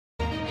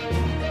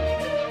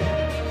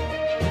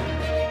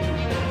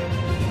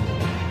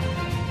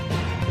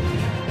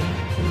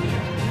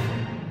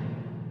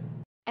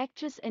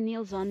Actress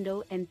Anele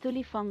Zondo and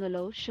Thuli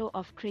Phongolo show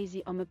off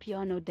crazy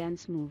Amapiano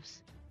dance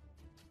moves.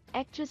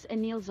 Actress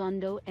Anele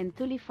Zondo and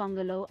Thuli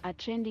Phongolo are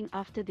trending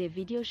after their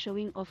video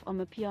showing off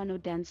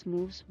Amapiano dance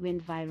moves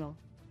went viral.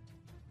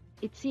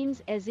 It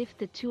seems as if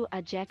the two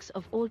are jacks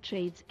of all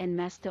trades and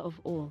master of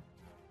all.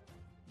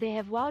 They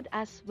have wowed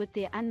us with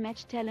their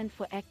unmatched talent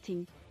for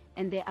acting,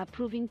 and they are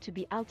proving to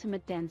be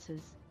ultimate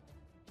dancers.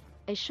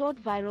 A short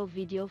viral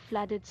video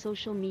flooded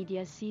social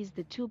media sees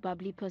the two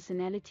bubbly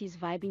personalities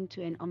vibing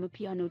to an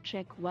Amapiano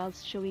track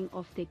whilst showing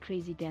off their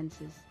crazy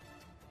dances.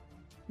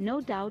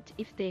 No doubt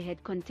if they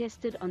had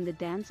contested on the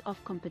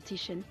dance-off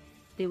competition,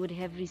 they would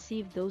have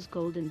received those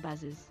golden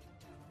buzzers.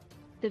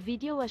 The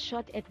video was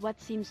shot at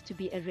what seems to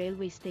be a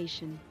railway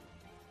station.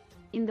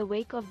 In the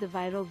wake of the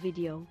viral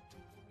video,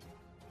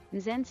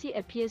 Mzansi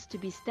appears to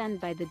be stunned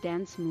by the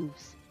dance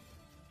moves.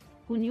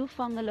 Who knew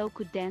Phongolo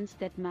could dance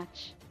that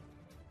much?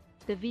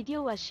 The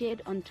video was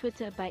shared on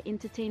Twitter by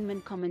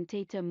entertainment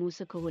commentator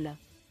Mugabe.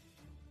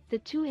 The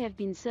two have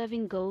been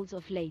serving goals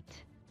of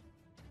late,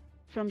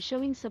 from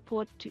showing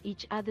support to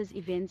each other's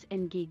events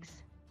and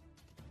gigs.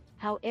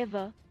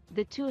 However,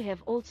 the two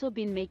have also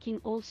been making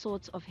all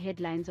sorts of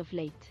headlines of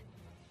late.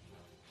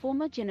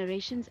 Former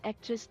generation's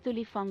actress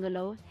Thuli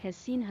Phongolo has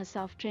seen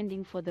herself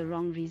trending for the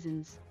wrong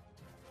reasons.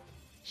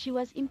 She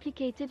was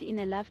implicated in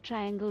a love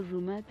triangle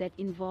rumor that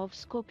involved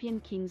Scorpion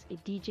King's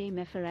DJ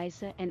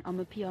Mafarisa and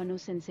Amapiano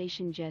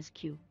sensation Jazz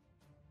Q.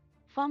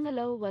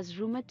 Phongolo was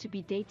rumored to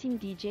be dating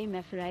DJ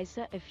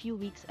Mafarisa a few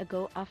weeks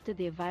ago after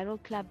their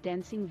viral club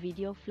dancing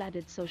video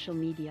flooded social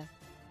media.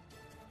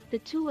 The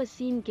two were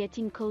seen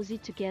getting cozy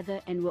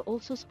together and were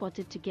also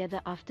spotted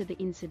together after the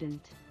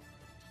incident.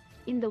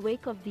 In the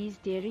wake of these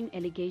daring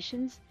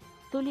allegations,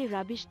 Thuli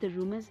rubbished the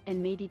rumors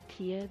and made it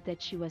clear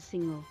that she was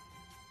single.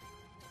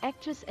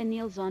 Actress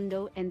Anele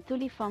Zondo and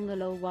Thuli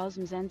Phongolo wows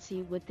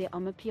Mzansi with their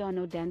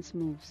Amapiano dance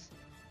moves.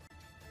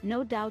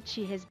 No doubt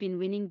she has been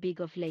winning big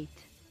of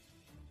late.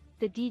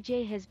 The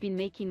DJ has been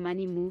making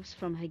money moves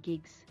from her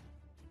gigs.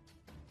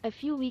 A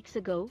few weeks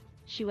ago,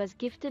 she was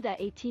gifted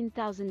a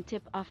 18,000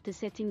 tip after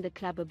setting the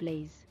club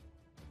ablaze.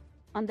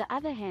 On the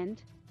other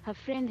hand, her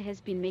friend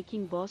has been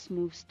making boss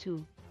moves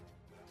too.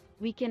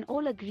 We can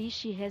all agree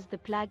she has the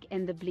plug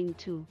and the bling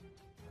too.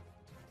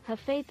 Her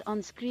faith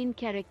on-screen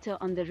character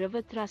on the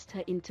river thrust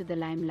her into the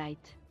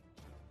limelight.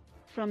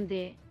 From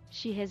there,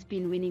 she has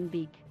been winning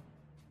big.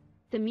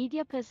 The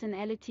media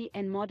personality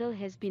and model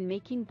has been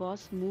making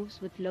boss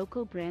moves with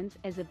local brands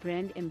as a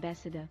brand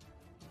ambassador.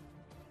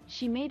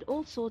 She made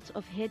all sorts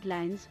of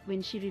headlines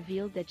when she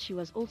revealed that she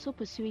was also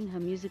pursuing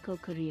her musical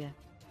career.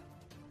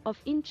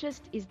 Of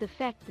interest is the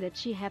fact that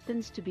she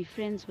happens to be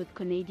friends with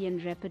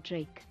Canadian rapper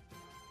Drake.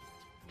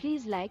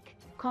 Please like,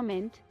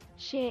 comment,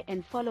 share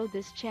and follow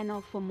this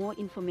channel for more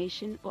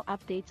information or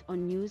updates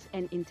on news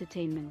and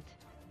entertainment.